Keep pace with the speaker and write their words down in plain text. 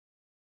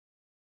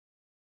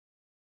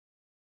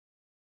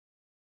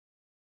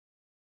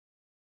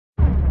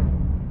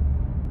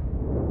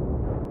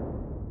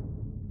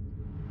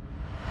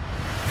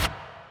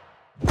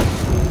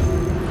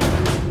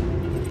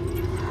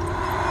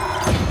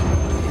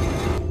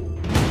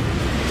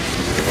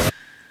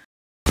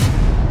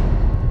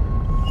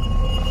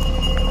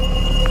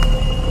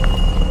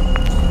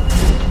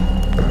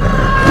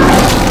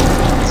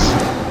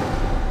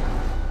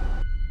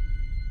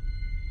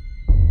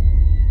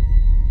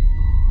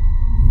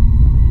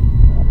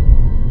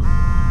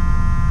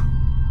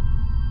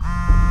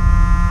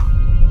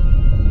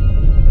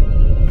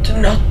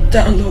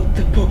download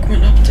the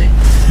Pokémon update.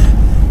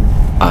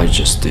 I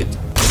just did.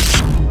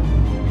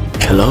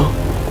 Hello?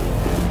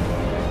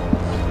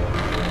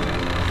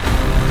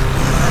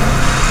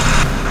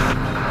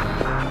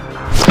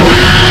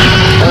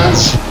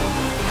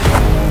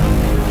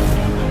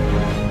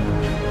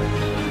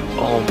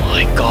 Oh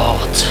my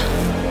god.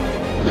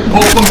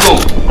 Pokémon Go,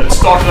 that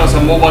started as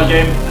a mobile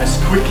game,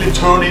 has quickly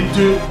turned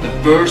into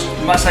the worst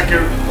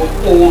massacre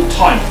of all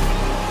time.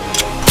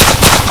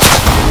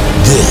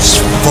 This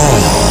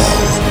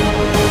fall.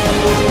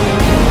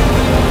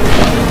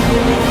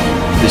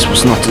 This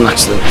was not an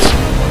accident.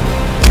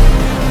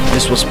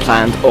 This was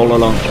planned all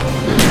along.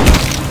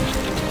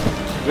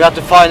 We have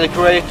to find the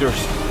creators.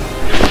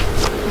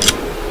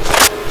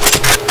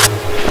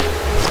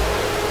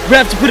 We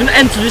have to put an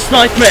end to this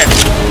nightmare.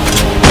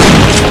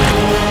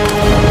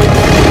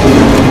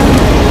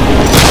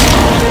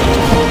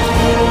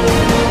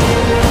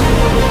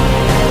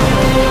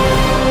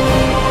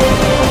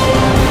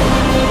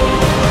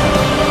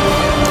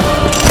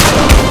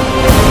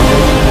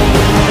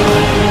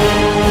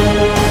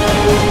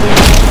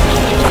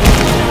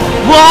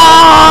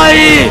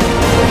 Why?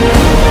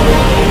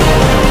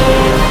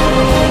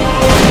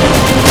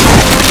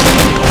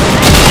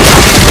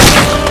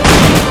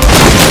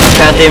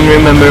 Can't even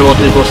remember what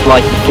it was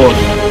like before.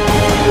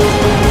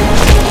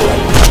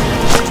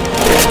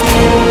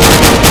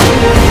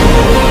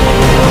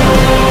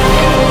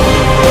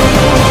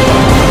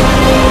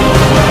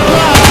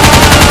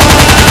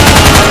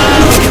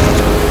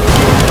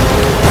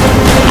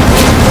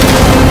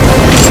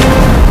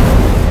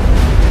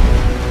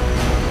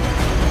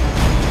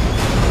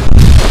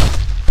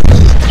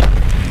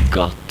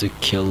 Got to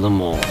kill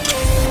them all.